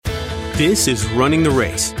This is Running the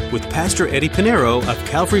Race with Pastor Eddie Pinero of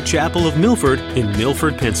Calvary Chapel of Milford in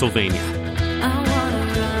Milford, Pennsylvania.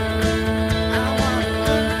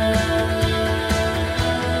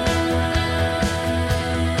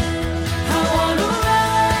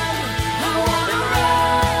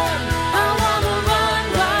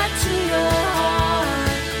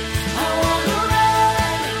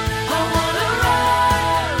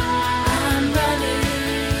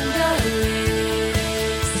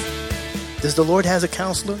 Does the Lord has a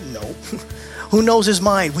counselor? No. Who knows his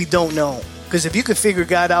mind? We don't know. Because if you could figure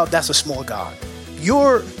God out, that's a small God.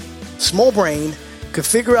 Your small brain could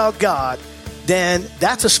figure out God, then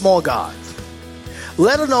that's a small God.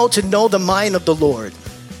 Let alone to know the mind of the Lord,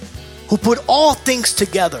 who put all things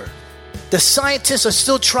together. The scientists are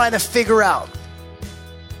still trying to figure out.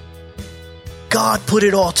 God put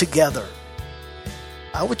it all together.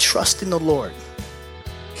 I would trust in the Lord.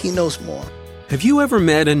 He knows more. Have you ever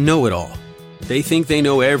met a know-it-all? They think they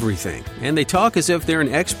know everything, and they talk as if they're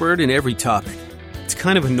an expert in every topic. It's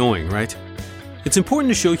kind of annoying, right? It's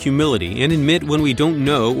important to show humility and admit when we don't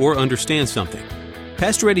know or understand something.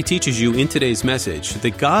 Pastor Eddie teaches you in today's message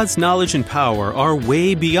that God's knowledge and power are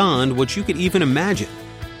way beyond what you could even imagine.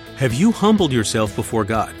 Have you humbled yourself before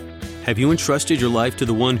God? Have you entrusted your life to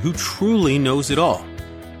the one who truly knows it all?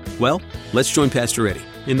 Well, let's join Pastor Eddie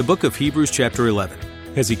in the book of Hebrews chapter 11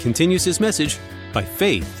 as he continues his message, By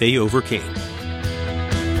Faith They Overcame.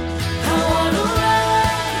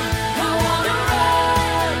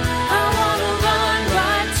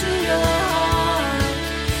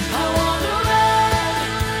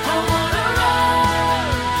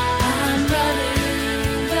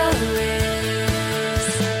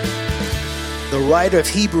 The writer of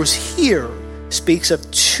Hebrews here speaks of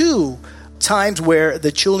two times where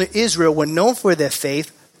the children of Israel were known for their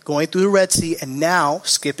faith, going through the Red Sea, and now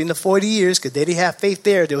skipping the 40 years because they didn't have faith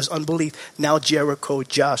there was unbelief. Now Jericho,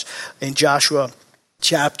 in Joshua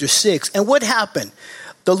chapter 6. And what happened?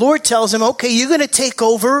 The Lord tells him, okay, you're going to take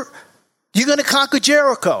over. You're going to conquer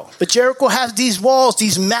Jericho. But Jericho has these walls,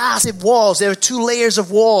 these massive walls. There are 2 layers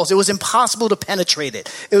of walls. It was impossible to penetrate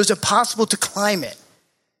it. It was impossible to climb it.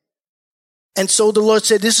 And so the Lord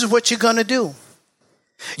said, this is what you're going to do.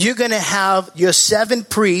 You're going to have your 7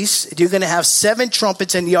 priests. You're going to have 7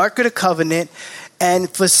 trumpets and the Ark of the Covenant. And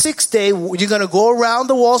for 6 days, you're going to go around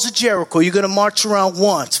the walls of Jericho. You're going to march around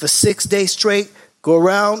once for 6 days straight. Go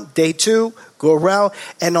around. Day 2, go around.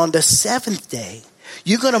 And on the 7th day,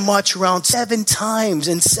 you're going to march around 7 times.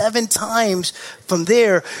 And 7 times from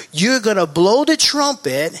there, you're going to blow the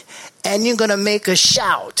trumpet and you're going to make a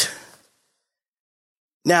shout.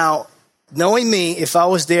 Now, knowing me, if I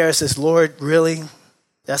was there, I says, Lord, really?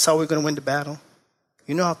 That's how we're going to win the battle?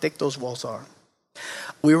 You know how thick those walls are.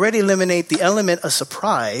 We already eliminate the element of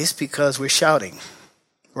surprise because we're shouting,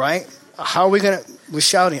 right? How are we going to, we're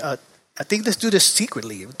shouting. I think let's do this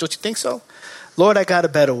secretly. Don't you think so? Lord, I got a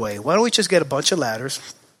better way. Why don't we just get a bunch of ladders,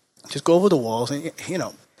 just go over the walls and,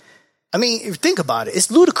 I mean, if you think about it,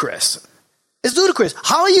 it's ludicrous. It's ludicrous.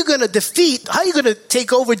 How are you going to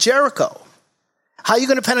take over Jericho? How are you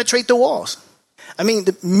going to penetrate the walls? I mean,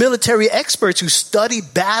 the military experts who study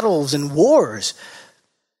battles and wars,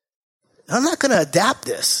 I'm not going to adapt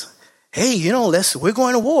this. Hey, we're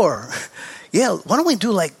going to war. Yeah, why don't we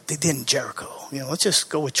do like they did in Jericho? Let's just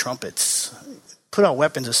go with trumpets. Put our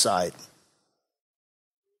weapons aside.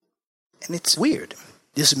 And it's weird.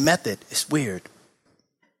 This method is weird.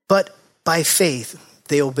 But by faith,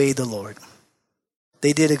 they obeyed the Lord.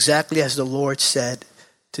 They did exactly as the Lord said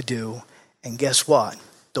to do. And guess what?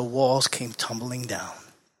 The walls came tumbling down.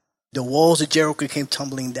 The walls of Jericho came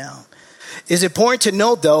tumbling down. It's important to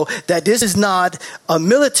note, though, that this is not a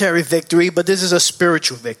military victory, but this is a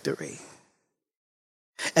spiritual victory.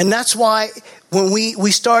 And that's why when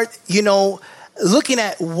we start, looking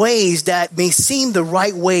at ways that may seem the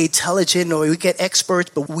right way, intelligent, or we get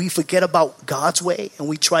experts, but we forget about God's way and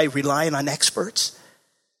we try relying on experts.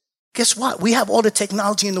 Guess what? We have all the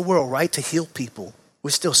technology in the world, right, to heal people.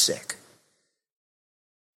 We're still sick.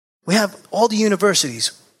 We have all the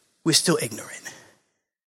universities. We're still ignorant.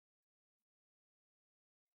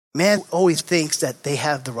 Man always thinks that they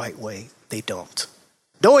have the right way. They don't.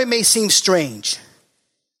 Though it may seem strange,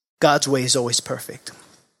 God's way is always perfect.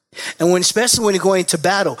 And especially when you're going to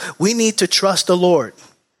battle, we need to trust the Lord.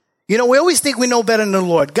 We always think we know better than the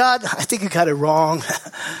Lord. God, I think you got it wrong.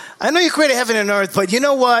 I know you created heaven and earth, but you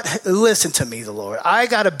know what? Listen to me, the Lord. I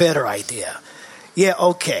got a better idea. Yeah,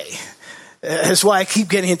 okay. That's why I keep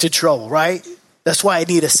getting into trouble, right? That's why I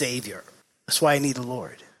need a Savior. That's why I need the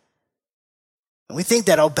Lord. And we think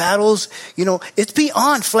that our battles, it's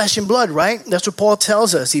beyond flesh and blood, right? That's what Paul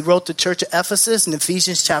tells us. He wrote the church of Ephesus in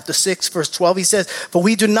Ephesians chapter 6, verse 12. He says, "For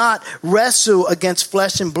we do not wrestle against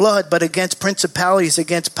flesh and blood, but against principalities,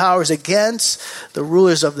 against powers, against the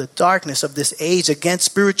rulers of the darkness of this age, against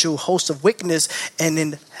spiritual hosts of wickedness and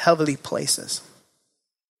in heavenly places."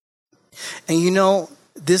 And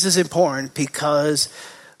this is important because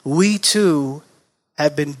we too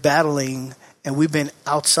have been battling and we've been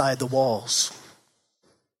outside the walls.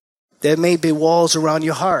 There may be walls around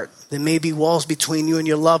your heart. There may be walls between you and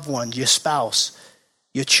your loved one, your spouse,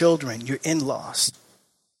 your children, your in-laws.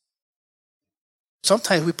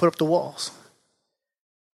 Sometimes we put up the walls.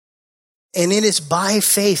 And it is by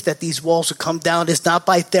faith that these walls will come down. It's not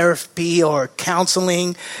by therapy or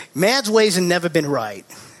counseling. Man's ways have never been right.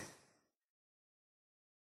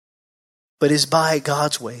 But it's by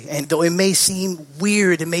God's way. And though it may seem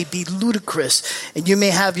weird, it may be ludicrous, and you may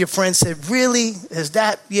have your friend say, "Really? Is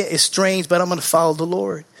that? Yeah, it's strange, but I'm going to follow the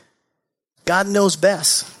Lord." God knows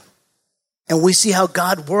best. And we see how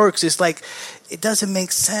God works. It's like, it doesn't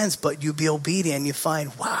make sense, but you be obedient and you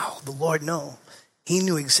find, wow, the Lord knows. He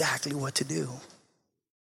knew exactly what to do.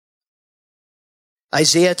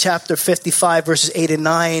 Isaiah chapter 55, verses 8 and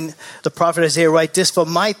 9, the prophet Isaiah writes this, "For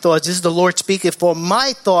my thoughts," this is the Lord speaking, "for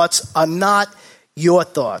my thoughts are not your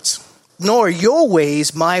thoughts, nor your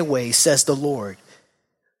ways my ways, says the Lord.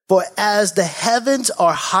 For as the heavens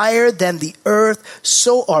are higher than the earth,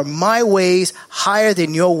 so are my ways higher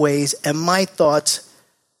than your ways, and my thoughts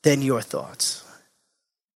than your thoughts."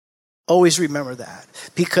 Always remember that.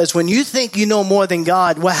 Because when you think you know more than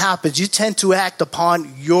God, what happens? You tend to act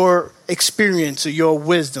upon your experience or your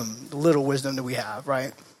wisdom, the little wisdom that we have,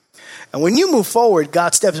 right? And when you move forward,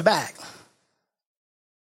 God steps back.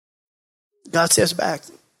 God steps back.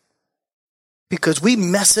 Because we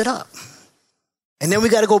mess it up. And then we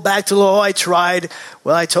got to go back to, "Oh, I tried."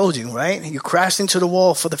 Well, I told you, right? You crashed into the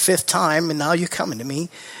wall for the 5th time, and now you're coming to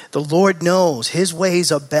me. The Lord knows His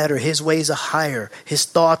ways are better. His ways are higher. His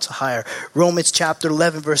thoughts are higher. Romans chapter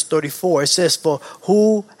 11, verse 34, it says, "For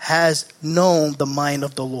who has known the mind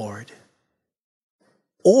of the Lord?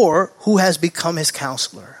 Or who has become His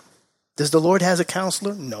counselor?" Does the Lord have a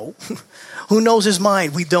counselor? No. Who knows His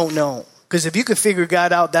mind? We don't know. Because if you could figure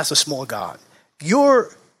God out, that's a small God.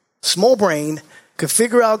 Your small brain could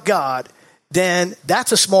figure out God, then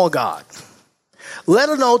that's a small God. Let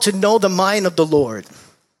alone to know the mind of the Lord,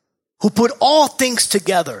 who put all things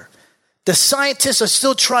together. The scientists are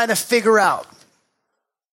still trying to figure out.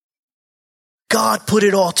 God put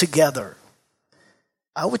it all together.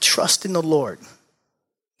 I would trust in the Lord.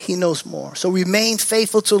 He knows more. So remain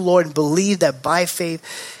faithful to the Lord and believe that by faith,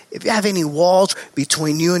 if you have any walls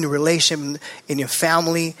between you and your relation in your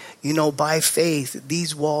family, by faith,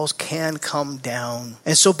 these walls can come down.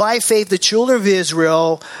 And so by faith, the children of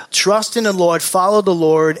Israel trust in the Lord, follow the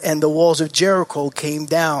Lord, and the walls of Jericho came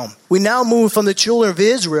down. We now move from the children of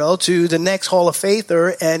Israel to the next Hall of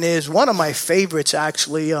Faither, and is one of my favorites,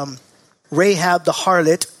 actually, Rahab the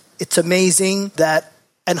harlot. It's amazing that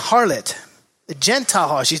an harlot, a Gentile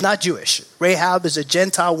harlot, she's not Jewish. Rahab is a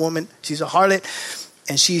Gentile woman. She's a harlot.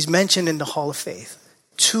 And she's mentioned in the Hall of Faith.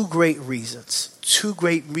 Two great reasons,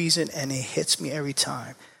 and it hits me every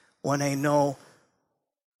time when you know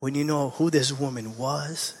who this woman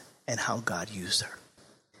was and how God used her.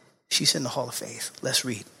 She's in the Hall of Faith. Let's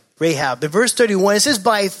read. Rahab, in verse 31, it says,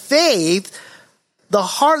 "By faith, the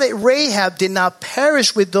harlot Rahab did not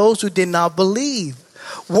perish with those who did not believe,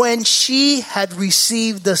 when she had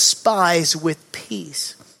received the spies with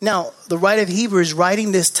peace." Now, the writer of Hebrews is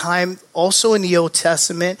writing this time also in the Old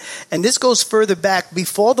Testament, and this goes further back.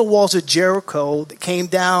 Before the walls of Jericho came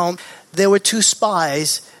down, there were 2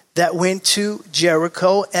 spies that went to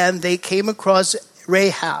Jericho, and they came across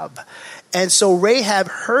Rahab. And so Rahab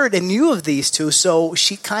heard and knew of these 2, so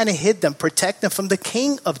she kind of hid them, protect them from the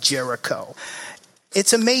king of Jericho.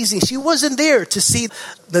 It's amazing. She wasn't there to see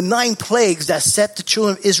the 9 plagues that set the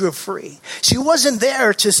children of Israel free. She wasn't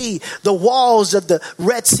there to see the walls of the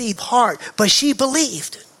Red Sea part, but she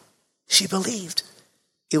believed. She believed.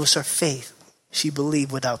 It was her faith. She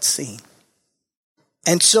believed without seeing.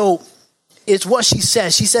 And so it's what she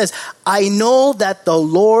says. She says, "I know that the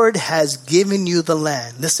Lord has given you the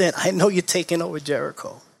land." Listen, I know you're taking over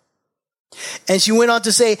Jericho. And she went on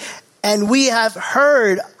to say, "And we have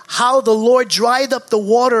heard how the Lord dried up the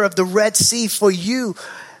water of the Red Sea for you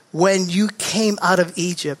when you came out of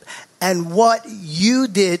Egypt, and what you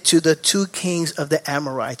did to the 2 kings of the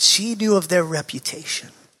Amorites." She knew of their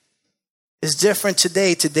reputation. It's different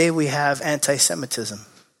today. Today we have anti-Semitism,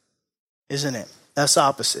 isn't it? That's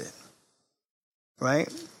opposite,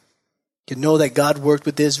 right? You know that God worked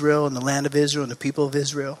with Israel and the land of Israel and the people of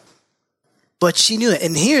Israel. But she knew it.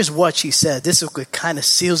 And here's what she said. This is what kind of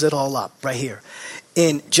seals it all up right here.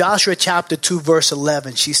 In Joshua chapter 2, verse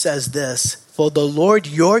 11, she says this, "For the Lord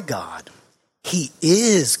your God, he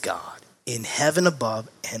is God in heaven above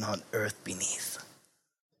and on earth beneath."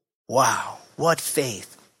 Wow, what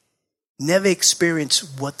faith. Never experienced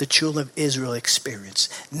what the children of Israel experienced.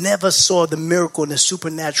 Never saw the miracle and the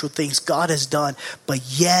supernatural things God has done, but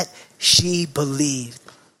yet she believed.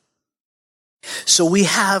 So we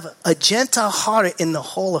have a Gentile harlot in the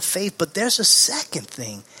hall of faith, but there's a second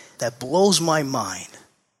thing that blows my mind.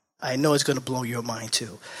 I know it's going to blow your mind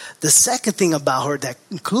too. The second thing about her that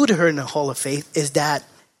included her in the hall of faith is that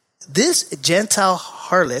this Gentile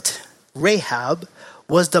harlot, Rahab,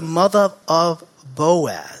 was the mother of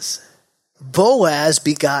Boaz. Boaz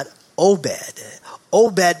begot Obed.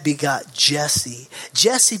 Obed begot Jesse.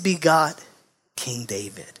 Jesse begot King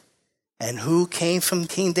David. And who came from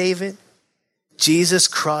King David? Jesus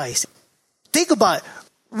Christ. Think about it.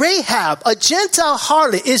 Rahab, a Gentile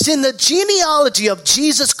harlot, is in the genealogy of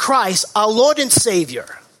Jesus Christ, our Lord and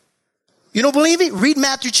Savior. You don't believe it? Read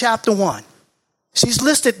Matthew chapter 1. She's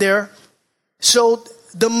listed there. So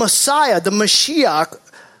the Messiah, the Mashiach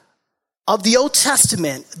of the Old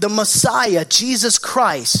Testament, the Messiah, Jesus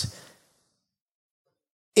Christ,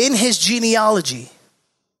 in his genealogy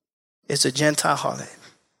is a Gentile harlot.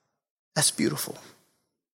 That's beautiful.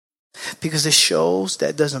 Because it shows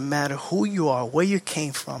that it doesn't matter who you are, where you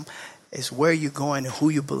came from, it's where you're going and who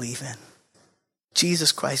you believe in.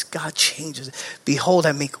 Jesus Christ, God changes it. Behold,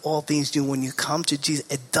 I make all things new. When you come to Jesus,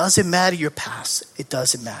 it doesn't matter your past. It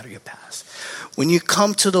doesn't matter your past. When you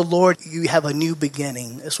come to the Lord, you have a new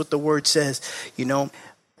beginning. That's what the word says.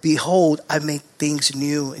 Behold, I make things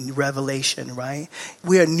new in Revelation, right?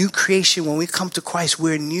 We are a new creation. When we come to Christ,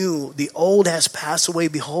 we're new. The old has passed away.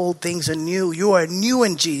 Behold, things are new. You are new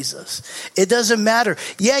in Jesus. It doesn't matter.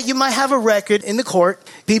 Yeah, you might have a record in the court.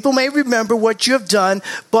 People may remember what you have done.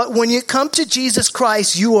 But when you come to Jesus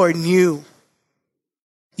Christ, you are new.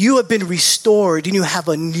 You have been restored and you have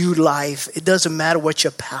a new life. It doesn't matter what your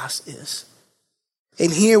past is.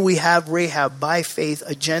 And here we have Rahab, by faith,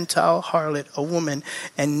 a Gentile harlot, a woman.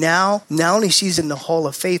 And now, not only she's in the hall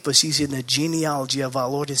of faith, but she's in the genealogy of our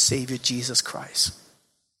Lord and Savior, Jesus Christ.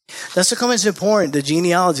 That's how it's important, the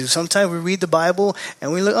genealogy. Sometimes we read the Bible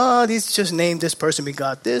and we look, oh, these just named this person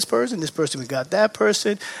begot this person begot that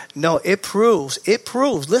person. No, it proves.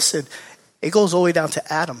 Listen, it goes all the way down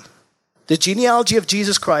to Adam. The genealogy of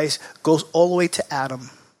Jesus Christ goes all the way to Adam.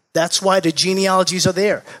 That's why the genealogies are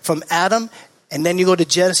there. From Adam. And then you go to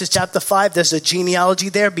Genesis chapter 5, there's a genealogy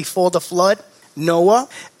there before the flood, Noah.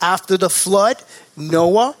 After the flood,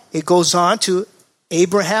 Noah. It goes on to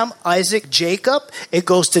Abraham, Isaac, Jacob. It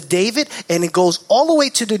goes to David, and it goes all the way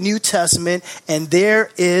to the New Testament, and there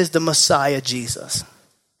is the Messiah, Jesus.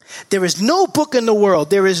 There is no book in the world,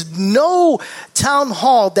 there is no town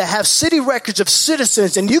hall that have city records of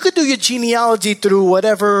citizens, and you could do your genealogy through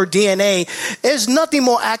whatever DNA. There's nothing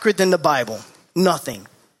more accurate than the Bible. Nothing.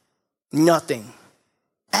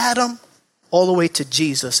 Adam, all the way to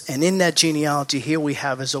Jesus. And in that genealogy, here we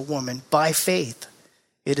have as a woman, by faith.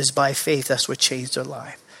 It is by faith. That's what changed her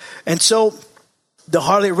life. And so the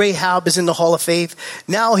harlot Rahab is in the hall of faith.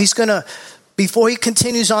 Now he's going to, before he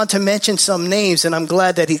continues on to mention some names, and I'm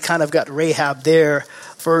glad that he kind of got Rahab there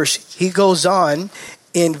first. He goes on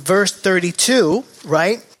in verse 32,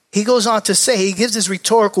 right? He goes on to say, he gives this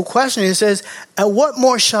rhetorical question. He says, and what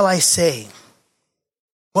more shall I say?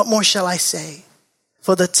 What more shall I say?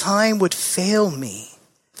 For the time would fail me.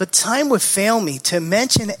 The time would fail me to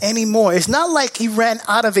mention any more. It's not like he ran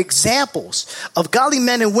out of examples of godly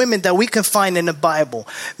men and women that we can find in the Bible.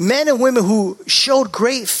 Men and women who showed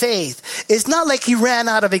great faith. It's not like he ran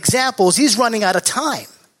out of examples. He's running out of time.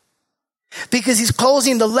 Because he's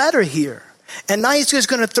closing the letter here. And now he's just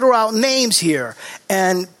going to throw out names here.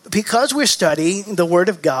 And because we're studying the Word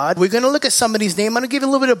of God, we're going to look at some of these names. I'm going to give you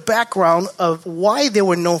a little bit of background of why they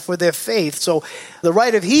were known for their faith. So the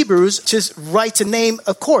writer of Hebrews just writes a name,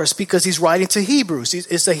 of course, because he's writing to Hebrews.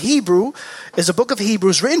 It's a book of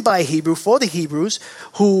Hebrews written by a Hebrew for the Hebrews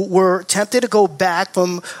who were tempted to go back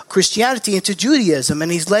from Christianity into Judaism.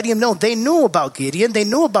 And he's letting them know they knew about Gideon, they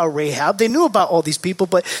knew about Rahab, they knew about all these people.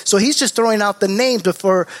 But so he's just throwing out the names, but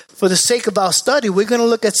for the sake of our study, we're going to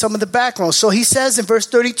look at some of the background. So he says in verse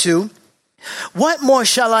 32, what more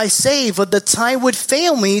shall I say? For the time would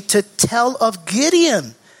fail me to tell of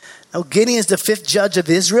Gideon. Now, Gideon is the fifth judge of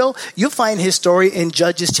Israel. You'll find his story in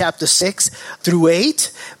Judges chapter 6 through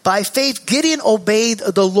 8. By faith, Gideon obeyed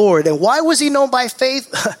the Lord. And why was he known by faith?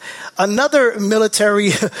 Another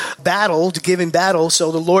military battle, given battle.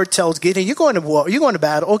 So the Lord tells Gideon, you're going to war, you're going to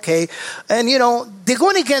battle, okay. And they're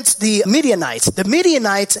going against the Midianites. The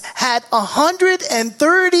Midianites had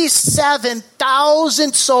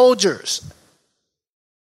 137,000 soldiers.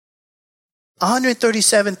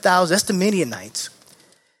 137,000, that's the Midianites.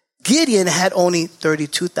 Gideon had only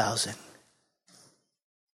 32,000.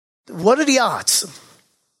 What are the odds?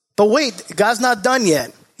 But wait, God's not done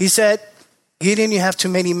yet. He said, Gideon, you have too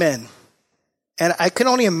many men. And I can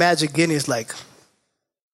only imagine Gideon's like,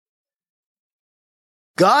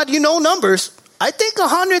 God, you know numbers. I think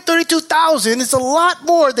 132,000 is a lot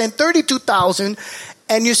more than 32,000.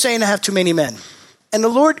 And you're saying I have too many men. And the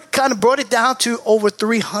Lord kind of brought it down to over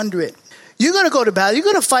 300. You're going to go to battle. You're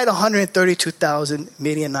going to fight 132,000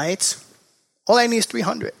 Midianites. All I need is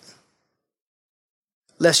 300.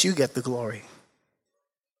 Lest you get the glory.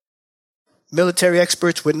 Military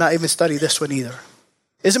experts would not even study this one either.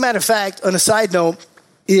 As a matter of fact, on a side note,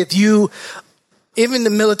 even the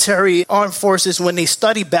military armed forces, when they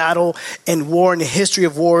study battle and war and the history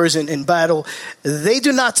of wars and battle, they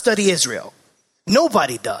do not study Israel.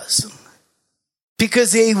 Nobody does.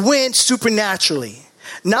 Because they went supernaturally.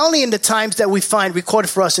 Not only in the times that we find recorded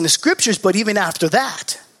for us in the scriptures, but even after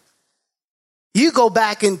that. You go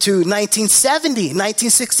back into 1970,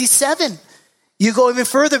 1967. You go even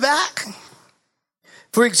further back.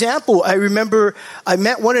 For example, I remember I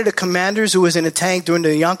met one of the commanders who was in a tank during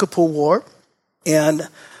the Yom Kippur War. And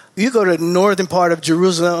you go to the northern part of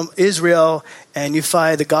Jerusalem, Israel, and you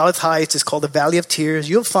find the Galath Heights. It's called the Valley of Tears.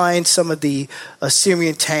 You'll find some of the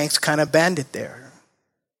Assyrian tanks kind of abandoned there.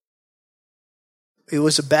 It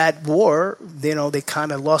was a bad war. They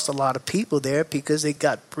kind of lost a lot of people there because they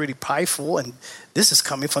got pretty prideful. And this is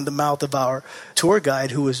coming from the mouth of our tour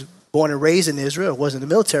guide who was born and raised in Israel. It wasn't a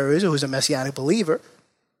military Israel. He was a Messianic believer.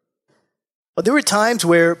 But there were times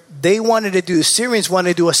where the Syrians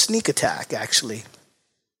wanted to do a sneak attack, actually.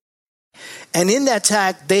 And in that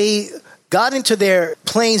attack, they got into their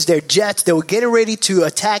planes, their jets. They were getting ready to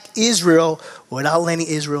attack Israel without letting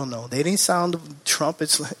Israel know. They didn't sound the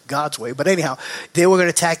trumpets God's way. But anyhow, they were going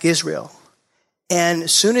to attack Israel. And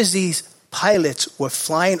as soon as these pilots were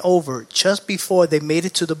flying over, just before they made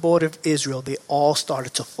it to the border of Israel, they all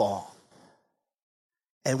started to fall.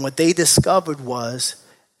 And what they discovered was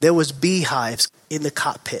there was beehives in the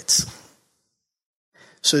cockpits.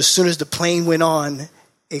 So as soon as the plane went on,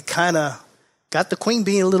 it kind of got the queen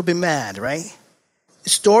being a little bit mad, right?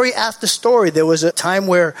 Story after story, there was a time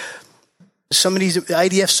where some of these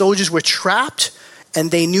IDF soldiers were trapped and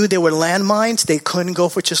they knew there were landmines. They couldn't go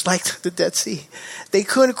for, just like the Dead Sea. They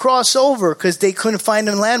couldn't cross over because they couldn't find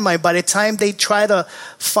a landmine. By the time they try to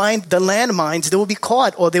find the landmines, they would be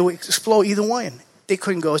caught or they would explode, either one. They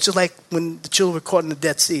couldn't go. It's just like when the children were caught in the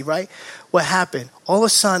Dead Sea, right? What happened? All of a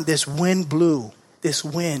sudden, this wind blew. This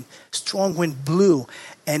wind, strong wind blew,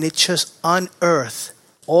 and it just unearthed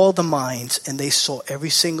all the mines, and they saw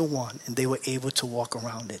every single one, and they were able to walk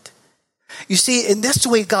around it. You see, and that's the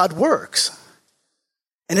way God works.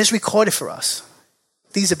 And it's recorded for us.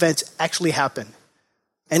 These events actually happen.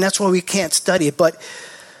 And that's why we can't study it. But,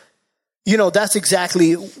 that's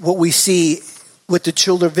exactly what we see with the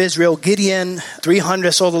children of Israel. Gideon, 300,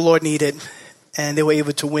 that's all the Lord needed. And they were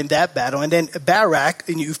able to win that battle. And then Barak,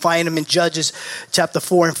 and you find him in Judges chapter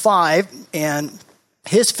 4 and 5. And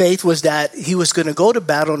his faith was that he was going to go to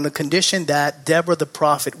battle on the condition that Deborah the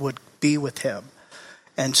prophet would be with him.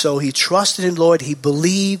 And so he trusted in the Lord. He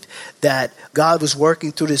believed that God was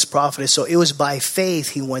working through this prophet. So it was by faith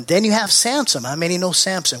he went. Then you have Samson. How many know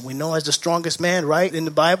Samson? We know as the strongest man, right, in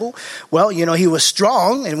the Bible. Well, he was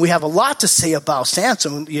strong, and we have a lot to say about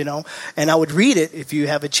Samson, And I would read it, if you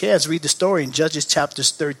have a chance, read the story in Judges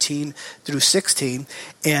chapters 13 through 16.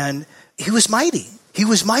 And he was mighty. He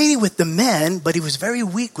was mighty with the men, but he was very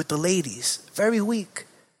weak with the ladies. Very weak.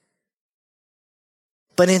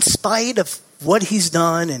 But in spite of what he's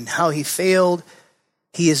done and how he failed,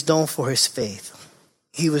 he is known for his faith.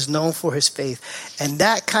 He was known for his faith. And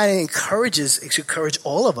that kind of it should encourage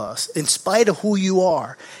all of us, in spite of who you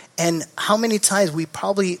are. And how many times we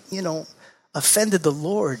probably, offended the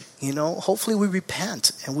Lord, Hopefully we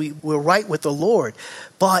repent and we're right with the Lord.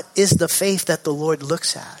 But it's the faith that the Lord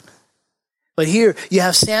looks at. But here you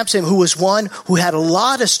have Samson, who was one who had a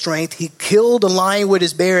lot of strength. He killed a lion with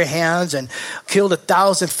his bare hands and killed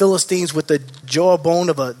 1,000 Philistines with the jawbone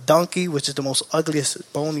of a donkey, which is the most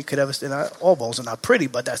ugliest bone you could ever see. All bones are not pretty,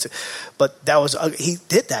 but he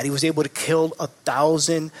did that. He was able to kill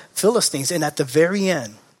 1,000 Philistines. And at the very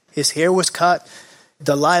end, His hair was cut.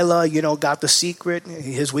 Delilah, got the secret.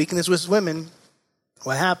 His weakness was women.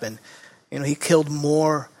 What happened? He killed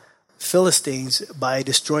more Philistines by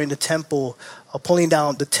destroying the temple, pulling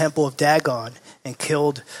down the temple of Dagon, and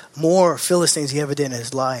killed more Philistines he ever did in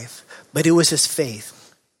his life. But it was his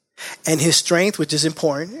faith and his strength, which is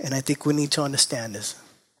important, and I think we need to understand this.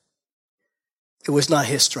 It was not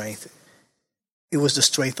his strength. It was the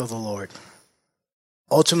strength of the Lord.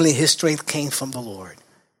 Ultimately, his strength came from the Lord.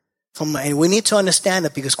 And we need to understand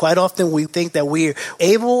that, because quite often we think that we're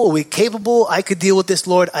able or we're capable. I could deal with this,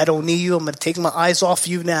 Lord. I don't need you. I'm going to take my eyes off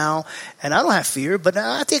you now. And I don't have fear, but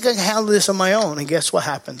I think I can handle this on my own. And guess what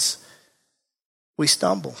happens? We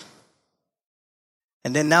stumble.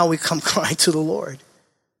 And then now we come crying to the Lord.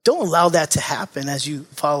 Don't allow that to happen as you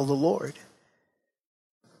follow the Lord.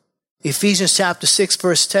 Ephesians chapter 6,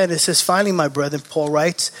 verse 10, it says, finally, my brethren, Paul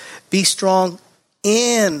writes, be strong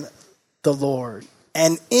in the Lord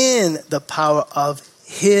and in the power of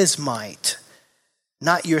his might,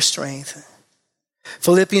 not your strength.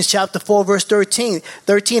 Philippians chapter 4, verse 13,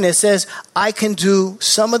 it says, I can do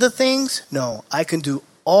some of the things. No, I can do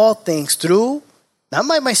all things through, not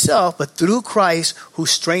by myself, but through Christ who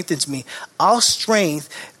strengthens me. Our strength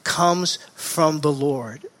comes from the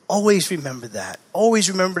Lord. Always remember that. Always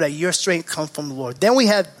remember that your strength comes from the Lord. Then we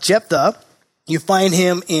have Jephthah. You find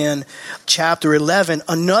him in chapter 11.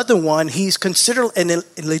 Another one, he's considered an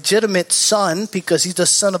illegitimate son because he's the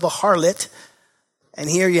son of a harlot. And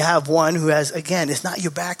here you have one who has, again, it's not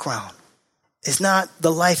your background. It's not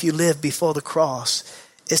the life you lived before the cross.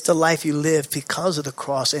 It's the life you lived because of the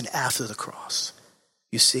cross and after the cross.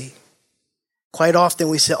 You see? Quite often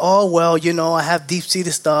we say, oh, well, I have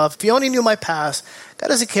deep-seated stuff. If you only knew my past, God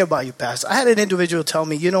doesn't care about your past. I had an individual tell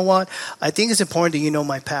me, you know what? I think it's important that you know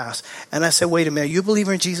my past. And I said, wait a minute, you believe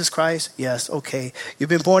in Jesus Christ? Yes, okay. You've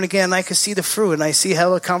been born again, and I can see the fruit, and I see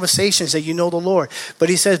how the conversations that you know the Lord. But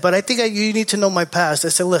he says, but I think you need to know my past. I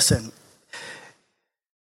said, listen,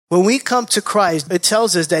 when we come to Christ, it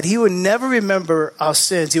tells us that he will never remember our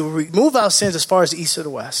sins. He will remove our sins as far as the east or the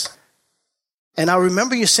west. And I'll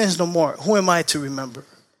remember your sins no more. Who am I to remember?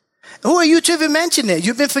 Who are you to even mention it?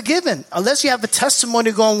 You've been forgiven. Unless you have a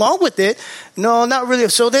testimony going along with it. No, not really.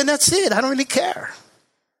 So then that's it. I don't really care.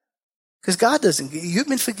 Because God doesn't. You've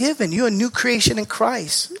been forgiven. You're a new creation in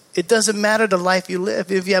Christ. It doesn't matter the life you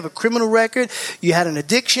live. If you have a criminal record, you had an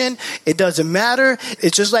addiction, it doesn't matter.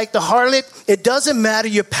 It's just like the harlot. It doesn't matter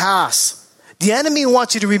your past. The enemy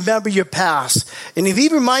wants you to remember your past. And if he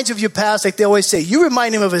reminds you of your past, like they always say, you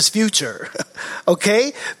remind him of his future.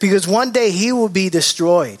 Okay? Because one day he will be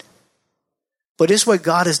destroyed. But it's what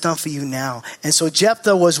God has done for you now. And so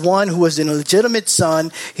Jephthah was one who was an illegitimate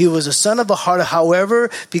son. He was a son of a harlot.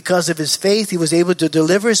 However, because of his faith, he was able to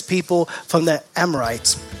deliver his people from the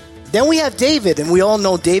Amorites. Then we have David, and we all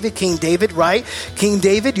know David, King David, right? King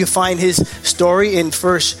David, you find his story in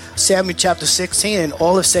 1 Samuel chapter 16 and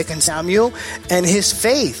all of 2 Samuel. And his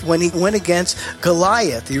faith when he went against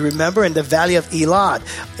Goliath, you remember, in the valley of Elad.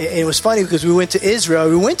 It was funny because we went to Israel,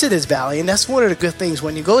 we went to this valley, and that's one of the good things.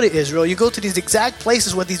 When you go to Israel, you go to these exact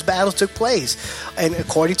places where these battles took place. And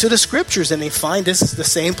according to the scriptures, and they find this is the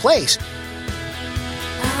same place.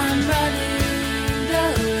 I'm running.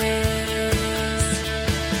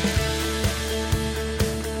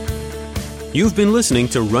 You've been listening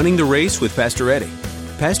to Running the Race with Pastor Eddie.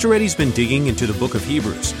 Pastor Eddie's been digging into the book of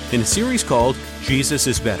Hebrews in a series called Jesus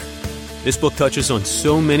is Better. This book touches on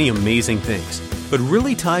so many amazing things, but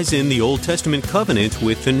really ties in the Old Testament covenant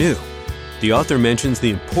with the New. The author mentions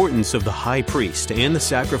the importance of the high priest and the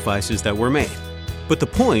sacrifices that were made. But the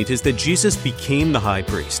point is that Jesus became the high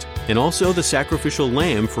priest and also the sacrificial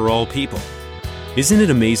lamb for all people. Isn't it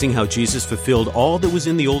amazing how Jesus fulfilled all that was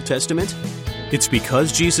in the Old Testament? It's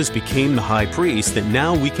because Jesus became the high priest that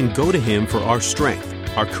now we can go to him for our strength,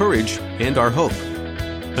 our courage, and our hope.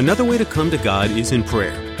 Another way to come to God is in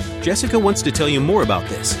prayer. Jessica wants to tell you more about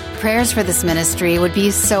this. Prayers for this ministry would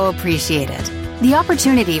be so appreciated. The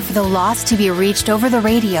opportunity for the lost to be reached over the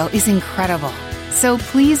radio is incredible. So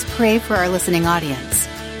please pray for our listening audience,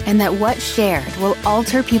 and that what's shared will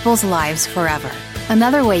alter people's lives forever.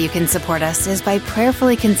 Another way you can support us is by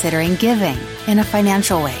prayerfully considering giving in a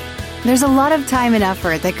financial way. There's a lot of time and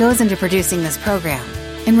effort that goes into producing this program,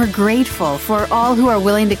 and we're grateful for all who are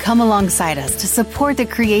willing to come alongside us to support the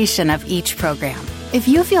creation of each program. If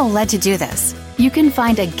you feel led to do this, you can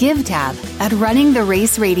find a Give tab at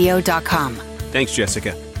runningtheraceradio.com. Thanks,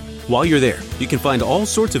 Jessica. While you're there, you can find all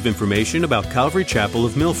sorts of information about Calvary Chapel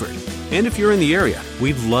of Milford. And if you're in the area,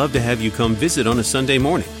 we'd love to have you come visit on a Sunday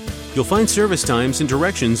morning. You'll find service times and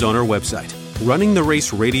directions on our website,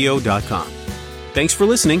 runningtheraceradio.com. Thanks for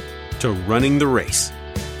listening to Running the Race.